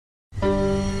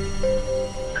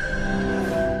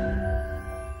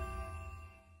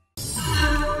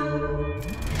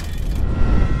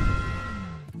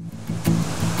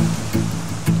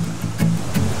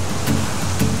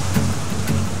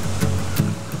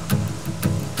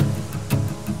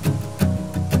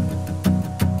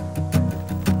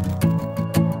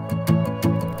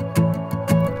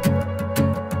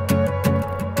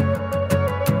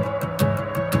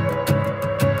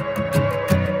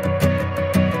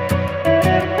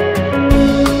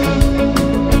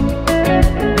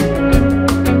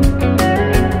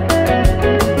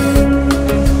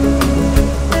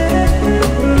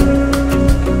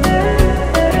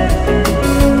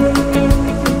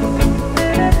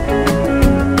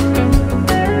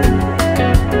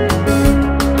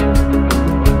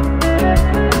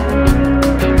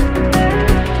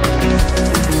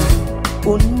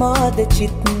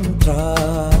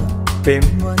චිත්‍රා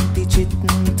පෙම්වන්ති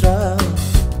චිත්‍රා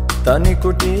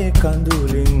තනිකුටේ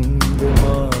කඳුලින්ද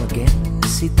මාගෙන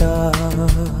සිතා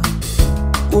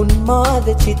උන්මාද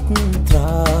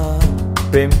චිත්‍රා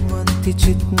පෙම්වන්ති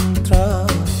චිත්‍රා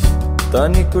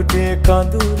තනිකුටේ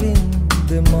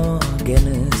කඳුලින්ද මාගෙන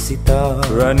සිතා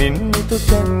රනින් මුතු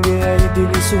තැන්ගේ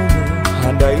ඇයිදිලිසුනේ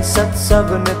හඬයි සත්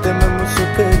සවනතම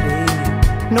මුසුකලේ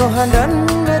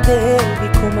නොහඬන්න දේවි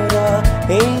කුමරා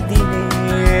ඒ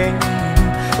දිනේ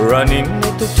රනින්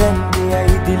මුතු තැන්ගේ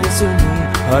ඇයිදිලිසුනේ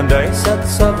හඬයි සත්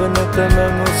සවනතම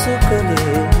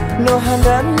මුසුකලේ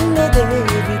නොහඬන්න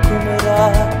දේවි කුමරා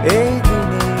ඒ දිනේ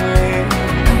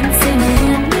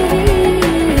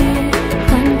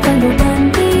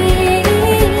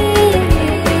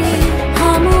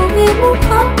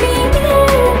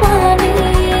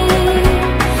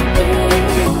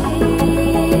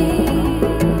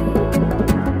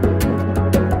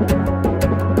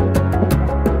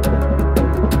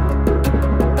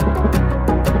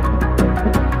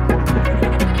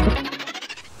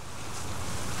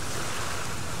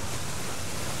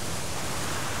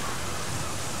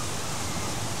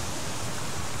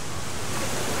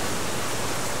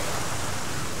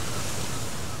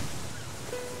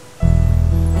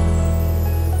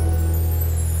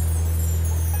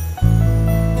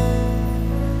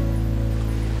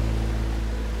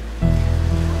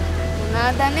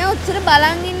දන්නේ ඔච්චර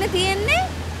බලන් ඉන්න තියෙන්නේ.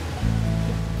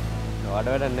 නෝඩ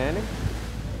වැඩක් නැහනේ.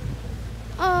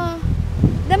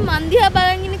 දැන් මන් දිහා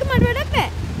බලන් ඉන්න එක මට වැඩක් නැහැ.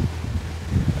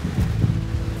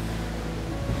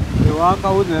 ඒවා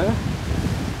කවුද?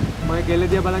 මම කෙල්ල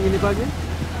දිහා බලන් ඉන්න එපා කියන්නේ.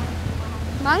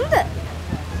 මන්ද?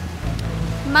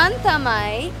 මන්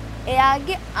තමයි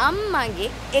එයාගේ අම්මගේ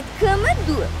එකම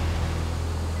දුව.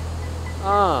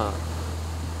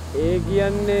 ඒ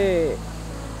කියන්නේ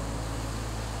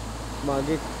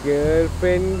මගේ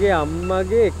ගර්ල්ෆ්‍රෙන්ඩ්ගේ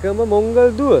අම්මගේ එකම මොංගල්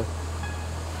දුව.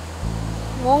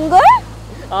 මොංගල්?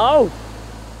 ආව්.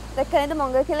 දැක්කනේද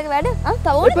මොංගල් කියලා වැඩ?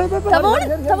 තව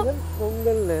ඕනේ.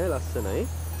 මොංගල් නෑ ලස්සනයි.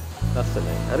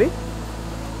 ලස්සනයි. හරි?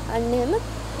 අන්න එහෙම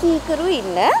කීකරු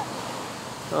ඉන්න.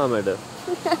 මැඩම්.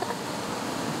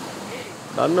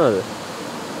 දන්නවද?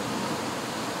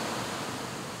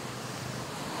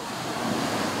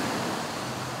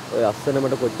 ඔය අස්සන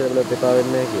මට කොච්චර වෙලක් එපා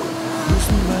වෙන්නේ නැහැ කියලා.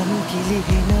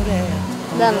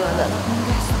 දන්නවද?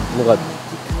 මොකක්ද?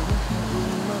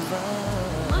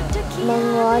 මම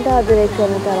ඔයාට ආදරය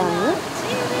කරන තරම්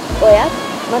ඔයත්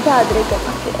මට ආදරය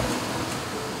කරනවා කියලා.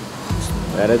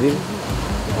 වැරදි.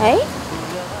 ඇයි?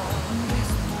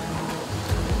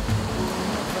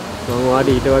 මම ඔයාට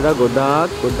ඊට වඩා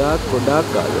ගොඩාක්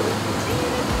ආදරේ.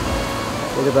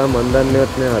 ඒක තමයි මන්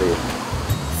දන්නේවත් නෑ හරියට.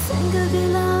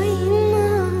 සංගවිලා ඉන්න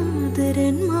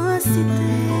ආදරෙන් මා සිතේ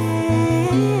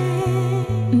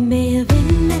මෙය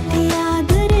වෙන්නති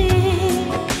ආදරේ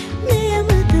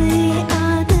මෙයමදේ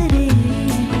ආදරේ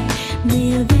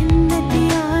මෙය වෙන්නති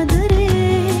ආදරේ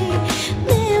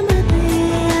මෙයමදේ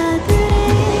ආදරේ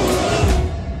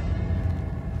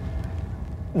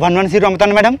 110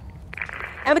 අමතන්න මැඩම්.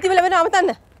 ඇමතිවල වෙන අමතන්න.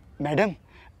 මැඩම්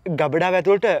ගබඩාව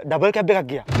ඇතුළට ඩබල් කැබ් එකක්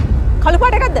ගියා. කළු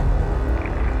පාට එකක්ද?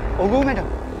 ඔව් මැඩම්.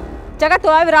 ජගත්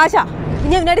ඔයාවේ රාජා.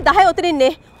 මිනිහ විනාඩි 10 උතන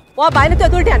ඉන්නේ. ඔයා බය නැතුව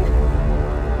ඇතුළට යන්න.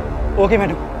 ඕකේ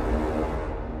මැඩම්.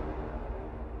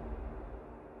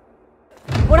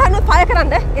 මොරහන්න ෆයර්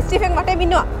කරන්න. ස්ටීෆන් වටේම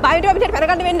ඉන්නවා. බය වෙනවා මිනිහට පැන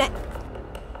ගන්න වෙන්නේ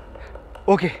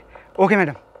නැහැ. ඕකේ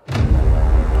මැඩම්.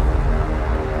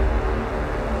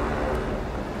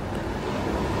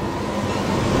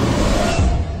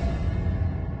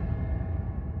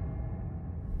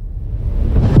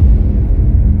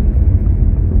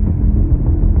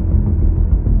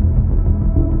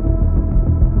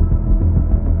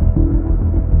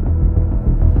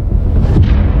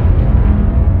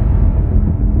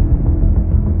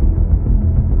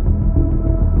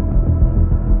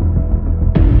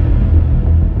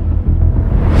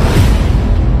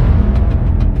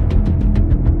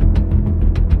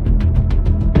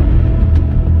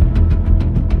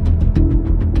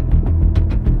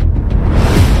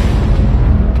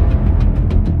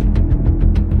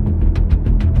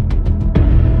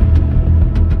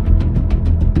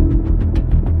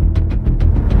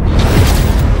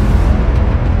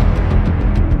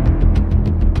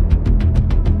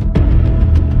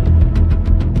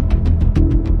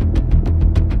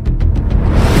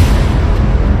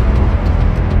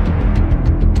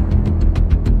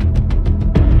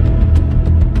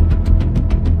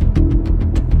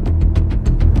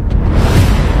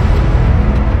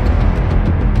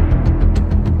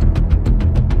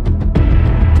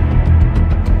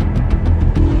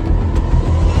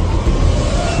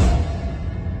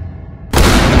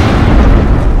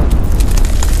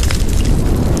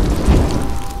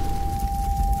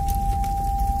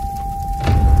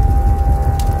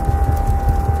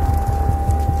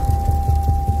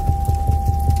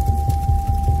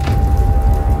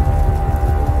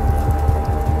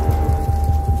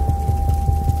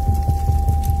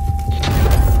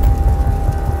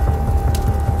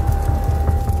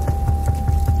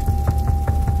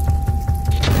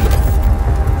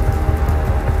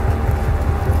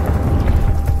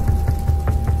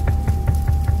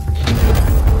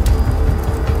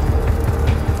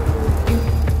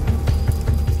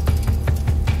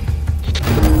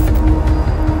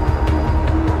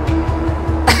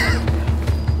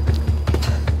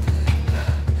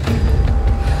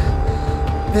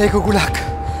 මේ කුකුලක්.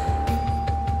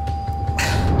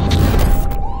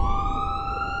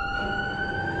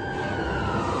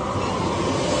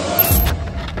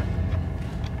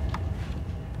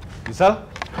 විසල්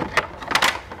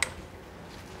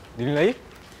දිල්ලයි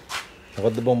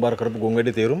මොකද්ද බොම්බාර කරපු ගොන්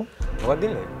වැඩේ තේරුම? මොකක්ද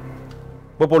දින්නේ?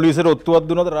 ඔබ පොලිසියට ඔත්තුවක්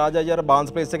දුන්නද රාජා අයියා බාන්ස්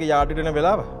ප්ලේස් එකේ යාඩ් එන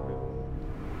වෙලාව?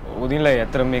 ඔව් දිල්ලයි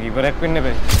ඇත්තටම මේක ඉවරයක් වෙන්න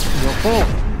බෑ. යකෝ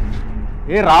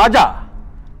ඒ රාජා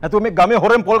නැතුව මේ ගමේ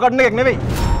හොරෙන් පොල් කඩන එකක් නෙවෙයි.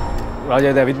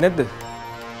 රාජා දැවිත් නැද්ද?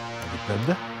 නැද්ද?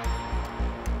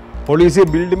 පොලිසිය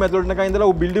බිල්ඩින් ඇතුළට නැගලා ඉඳලා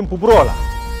ඌ බිල්ඩින් පුපුරවලා.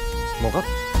 මොකක්?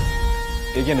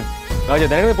 ඒ කියන්නේ රාජා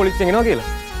දැනගෙන පොලිසියෙන් එනවා කියලා.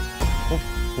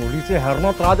 පොලිසිය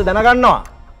හැරුණොත් රාජා දැනගන්නවා.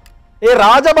 ඒ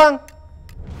රාජා බං.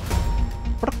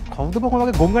 අපට කවුද බං ඔය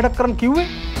වගේ ගොන් වැඩක් කරන්න කිව්වේ?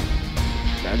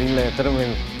 දැනිල්ල ඇත්තටම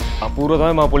අපූර්ව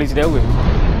තමයි මම පොලිසියට යවුවේ.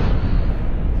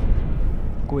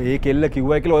 කො ඒ කෙල්ල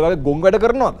කිව්වයි කියලා ඔය වගේ ගොන් වැඩ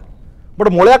කරනවද?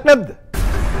 ඔබට මොලයක් නැද්ද?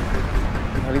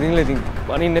 හරි දින්ල ඉතින්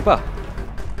බනින්න එපා.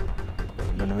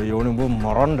 නෙවෙයි යෝනේ උඹ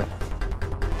මරන්න.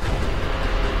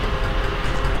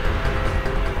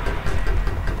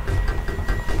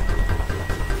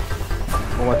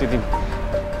 මොකද ඉතින්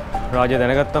රාජා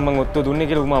දැනගත්තම මං ඔත්තුව දුන්නේ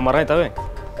කියලා උඹ මරයි තවෙ.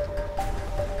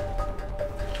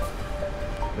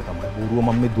 ඒ තමයි බූරුව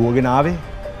මම මේ දුවගෙන ආවේ.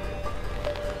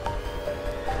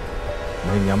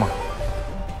 මම යම.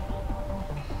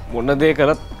 මොන දේ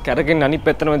කරත් කැරගෙන අනිත්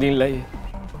පැත්තටම දින්ලයි.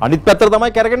 අනිත් පැත්තට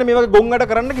තමයි කැරගෙන මේ වගේ ගොන් වැඩ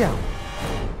කරන්න ගියා.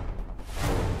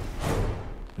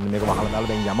 මේක වහලා දාලා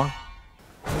දැන් යම.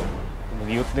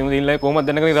 ගියොත් නෙමෙයි දින්ලයි කොහොමද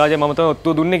දැනගන්නේ රාජා මම තමයි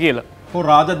ඔත්තුව දුන්නේ කියලා. ඔව්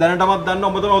රාජා දැනටමත් දන්නවා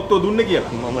ඔබ තමයි ඔත්තුව දුන්නේ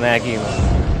කියලා. මම නෑ කියනවා.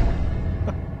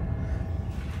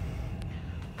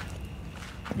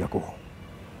 යකෝ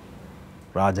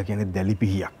රාජා කියන්නේ දැලි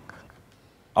පිහියක්.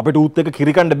 අපිට ඌත් එක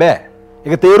කිරිකන්න බෑ.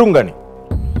 ඒක තේරුම් ගනි.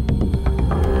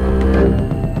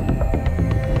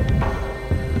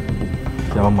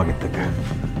 යමම් මගෙත් එක.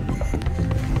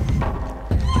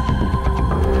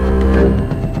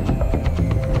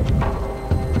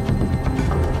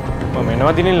 මම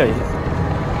එනවා දිනිල්ලයි.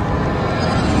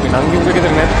 මේ නංගි උගේ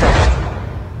ගෙදර නැත්තම්.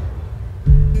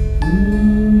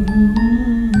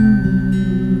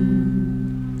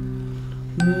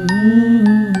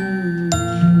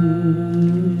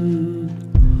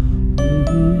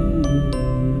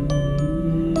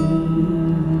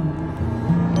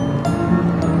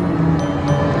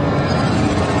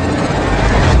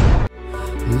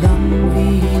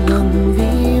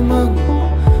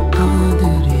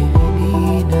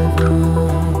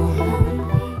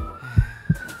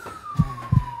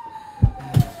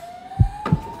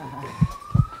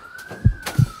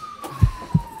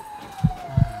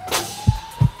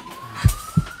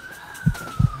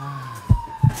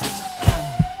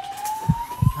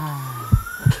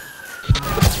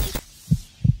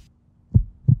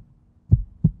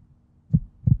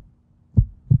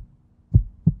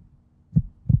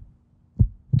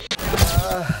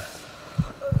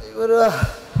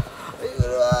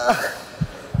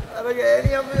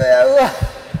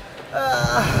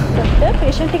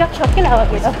 पेशेंट टिकट शॉक के लावा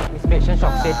गेला इस पेशेंट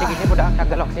शॉक से टिकट ने बुढ़ा टक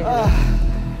गल ऑक्सीजन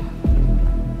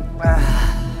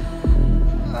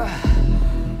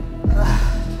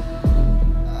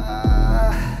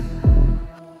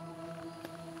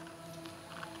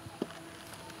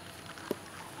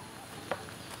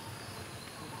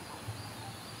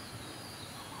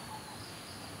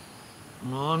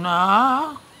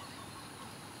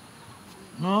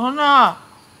नोना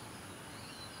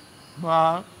बा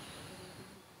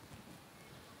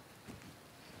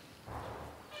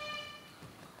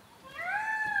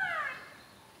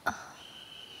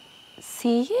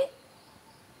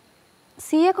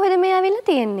සීය කොහෙද මේ ආවිල්ලා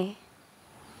තියෙන්නේ?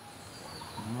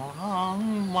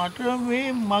 මට මේ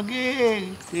මගේ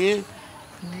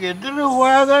ගෙදර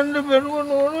හොයාගන්න බැරුව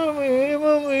නෝනා මෙහෙම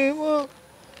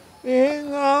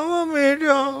ආව මේට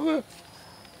ආව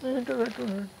මේට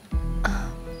වැටුණා.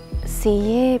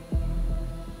 සීයේ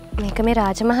මේක මේ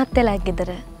රාජමහත්තයලාගේ ගෙදර.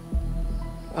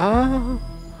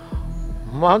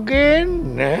 මගේ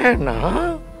නෑනා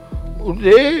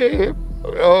උදේ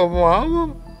මාව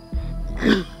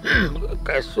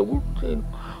කැස්සකුත්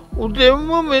උදෙම්ම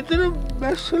මෙතන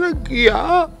බැස්සල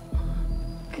ගියාමයි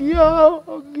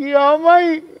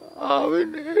ආවේ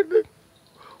නේද?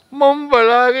 මම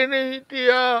බලාගෙන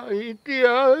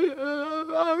හිටියා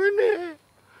ආවේ නෑ.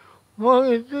 මම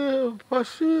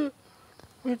පස්සේ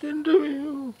මෙතෙන්ට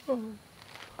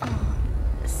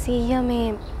සීයා මේ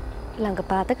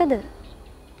ළඟපාතකද?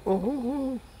 ඔව්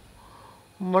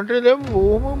මට දැන්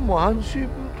බොහොම මහන්සි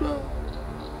පුතා.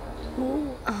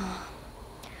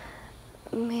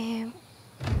 මේ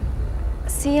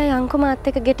සීයා යංකෝ මාත්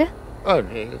එක්ක ගෙට.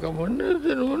 අනේ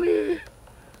කමන්නේ නෝනේ.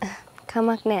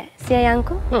 කමක් නෑ. සියා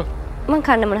යන්කෝ. මං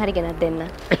කන්න මොන හරි ගෙනත් දෙන්න.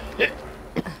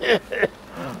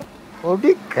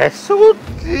 පොඩි කැස්සුත්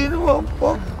තියෙනවා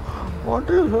අප්පා. මට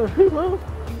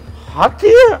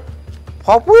හතිය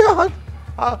පපුවේ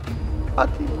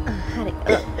හතිය. හරි.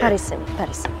 පරිස්සමෙන්.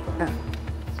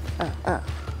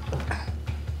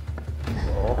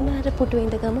 අමාර පුටුවේ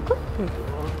ඉඳ ගමුකෝ.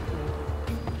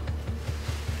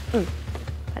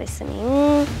 පරිස්සමෙන්.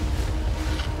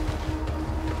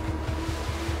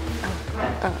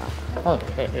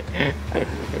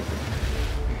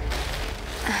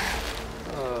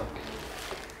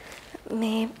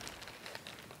 මේ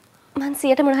මං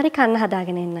සියට මොන හරි කන්න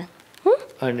හදාගෙන එන්න.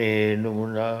 අනේ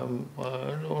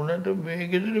නෝනට මේ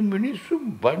ගෙදර මිනිස්සු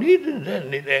බඩීද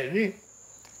දන්නේ නැනේ.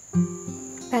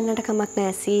 පැන්නට කමක්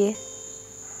නෑ සීයේ.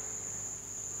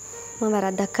 මම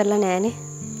වැරද්දක් කරලා නෑනේ.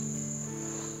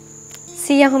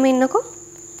 සීයා ඔහොම ඉන්නකෝ.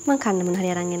 මං කන්න මොන හරි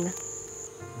අරන් එන්න.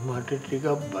 මට ටිකක්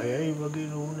බයයි වගේ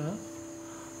නෝනා.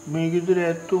 මේ ගෙදර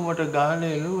ඇත්තෝ මට ගාන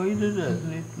එළවයිද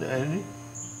දන්නේ නැනේ.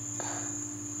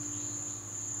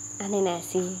 අනේ නෑ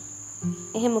සී.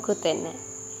 එහෙම මොකුත් වෙන්නේ නෑ.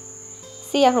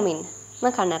 සීයා ඔහොම ඉන්න.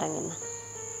 මං කන්න අරන් එන්න.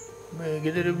 මේ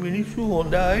ගෙදර මිනිස්සු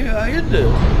හොඳ අයද?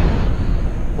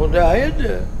 හොඳ අයද?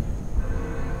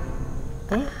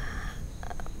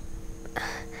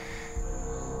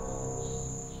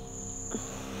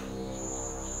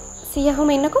 සීයා ඔහොම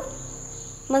ඉන්නකෝ.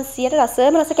 මං සියට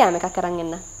රසම රස කෑම එකක් අරන්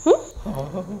එන්න.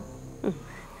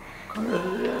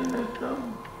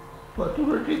 වතුර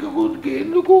ටිකකුත්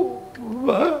ගේන්නකෝ.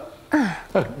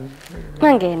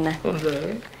 මං ගේන්න.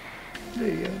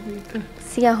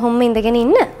 සියා ඔහොම ඉඳගෙන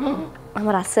ඉන්න. මම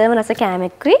රසම රස කෑම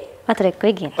එක්කුයි වතුර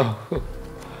එක්කුයි ගේන්න.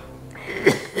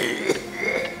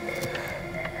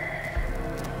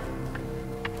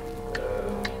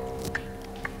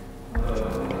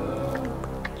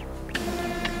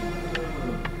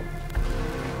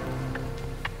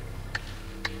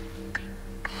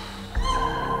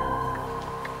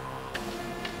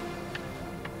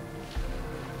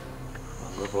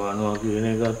 පානවා කියන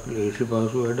එකත් ලේසි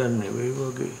පහසු වැඩක් නෙවෙයි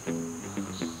වගේ.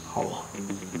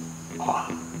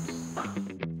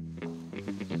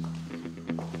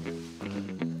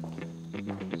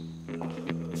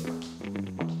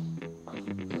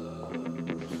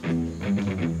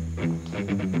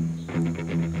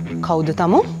 කවුද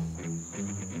තමු?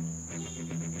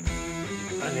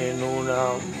 අනේ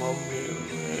නෝනා මම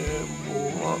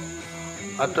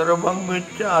අතරමං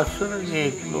වෙච්ච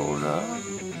අසරණෙක් නෝනා.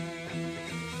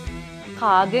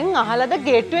 කාගෙන් අහලද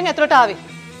ගේට්ටුවෙන් ඇතුළට ආවේ?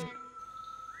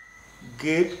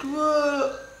 ගේට්ටුව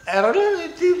ඇරලා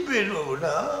තිබ්බේ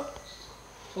නෝනා.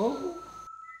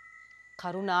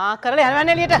 කරුණා කරලා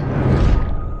යනවන්නේ එළියට.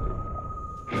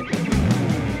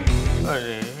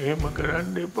 අනේ එහෙම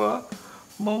කරන්න එපා.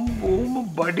 මම බොහොම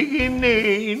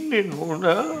බඩගින්නේ ඉන්නේ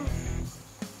නෝනා.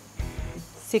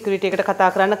 සිකියුරිටි එකට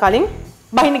කතා කරන්න කලින්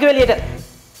බහින්න කිව්ව එළියට.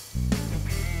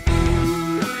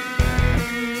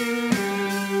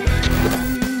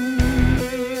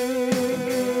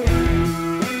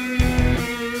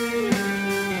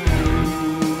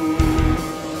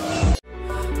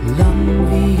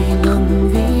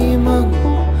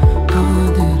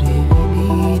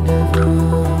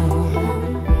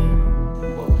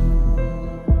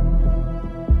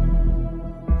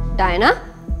 ඩයනා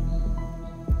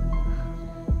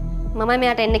මමයි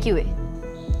මෙයාට එන්න කිව්වේ.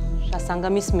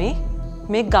 රසංගමිස්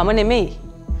මේ ගම නෙමෙයි.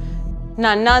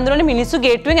 නන්නාන්දරනේ මිනිස්සු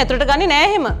ගේට්ටුවෙන් ඇතුළට ගන්නේ නෑ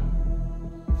එහෙම.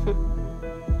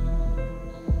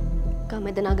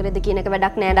 ගමෙද නගරෙද කියන එක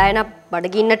වැඩක් නෑ ඩයනා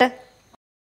බඩගින්නට.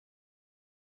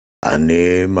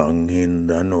 අනේ මං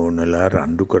හින්දා නෝනලා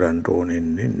රණ්ඩු කරන්න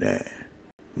ඕනෙන්නේ නෑ.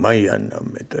 මම යන්නම්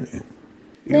මෙතනින්.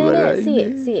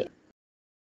 සියේ.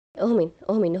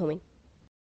 ඔහොමින්.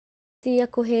 සියා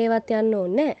කොහේවත් යන්න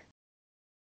ඕනේ නෑ.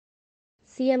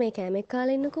 සියා මේ කෑමක්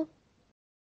කාලා ඉන්නකෝ.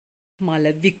 මල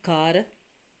විකාර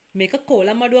මේක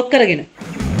කෝලම් අඩුවක් කරගෙන.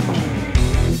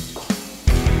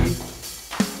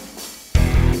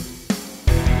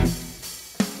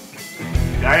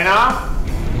 ඩයනා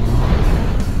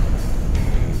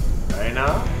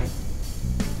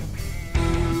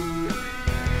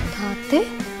තාත්තේ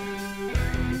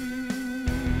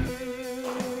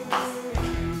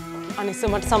අනිස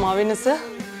මට සමා වෙන්න සර්.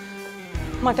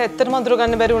 මට ඇත්තටම අඳුර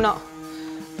ගන්න බැරි වුණා.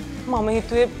 මම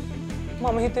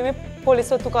හිතුවේ මේ පොලිස්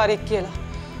ඔත්තුකාරයෙක් කියලා.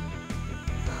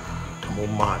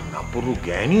 තමුම්මා නපුරු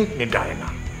ගෑණියෙක් නේ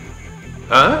ඩයනා.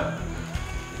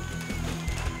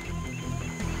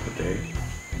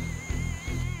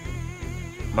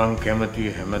 මං කැමති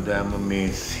හැමදාම මේ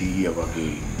සීය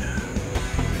වගේ ඉන්න.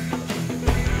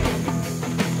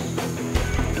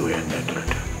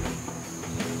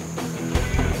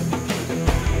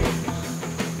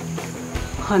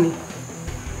 අනේ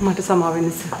මට සමාව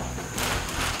වෙන්න සර්.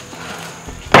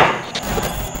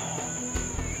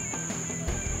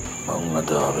 මං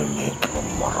අද ආවේ මේක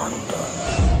මරන්න.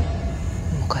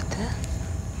 මොකද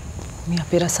මේ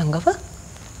අපේ රසංගව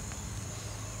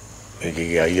මේකේ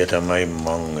අයියා තමයි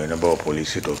මං වෙන බව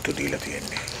පොලිසියට ඔත්තු දීලා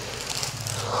තියෙන්නේ.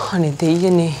 අනේ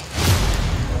දෙයියනේ.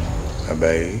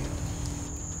 හැබැයි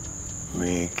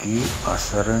මේකේ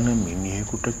අසරණ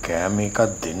මිනිහෙකුට කෑම එකක්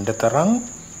දෙන්න තරම්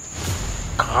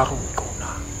කාරුණික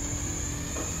වුණා.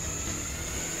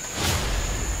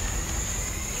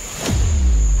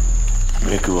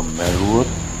 මේකව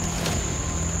මැරුවොත්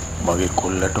මගේ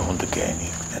කොල්ලට හොඳ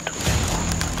ගෑණියෙක් නැතුව යනවා.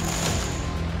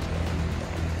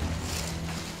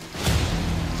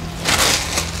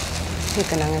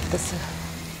 ඒක නම් ඇත්ත සර්.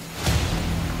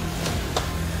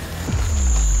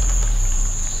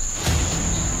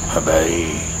 හැබැයි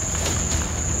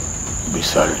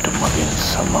විසල්ට මගෙන්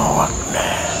සමාවක්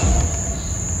නෑ.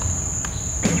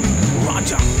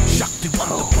 राजा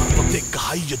शक्तिवंत पर्वत एक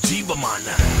हय जीवमान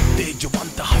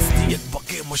तेजवंत हस्तियत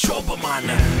वगेम शोभमान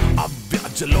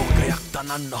अव्याज लोकයක්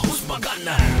තනන්න හුස්ම ගන්න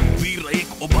වීර එක්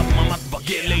ඔබත් මමත්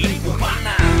වගේ ලෙලින් උපන්න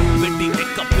වෙඩි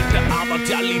එක පිට ආව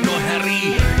ජලි නොහැරි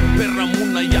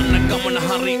පෙරමුණ යන ගමන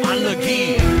හරි අනගී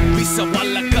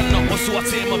විසවල කරන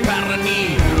ඔසුවසේම පැරණි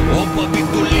ඔබ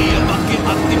විදුලිය වගේ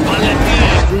අති බලති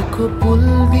देखो पुल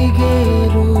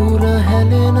बिगेरूර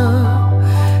හැලෙන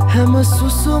හැම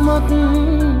සුසුමක්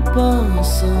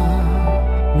පාසා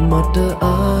මට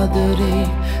ආදරේ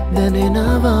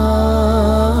දැනෙනවා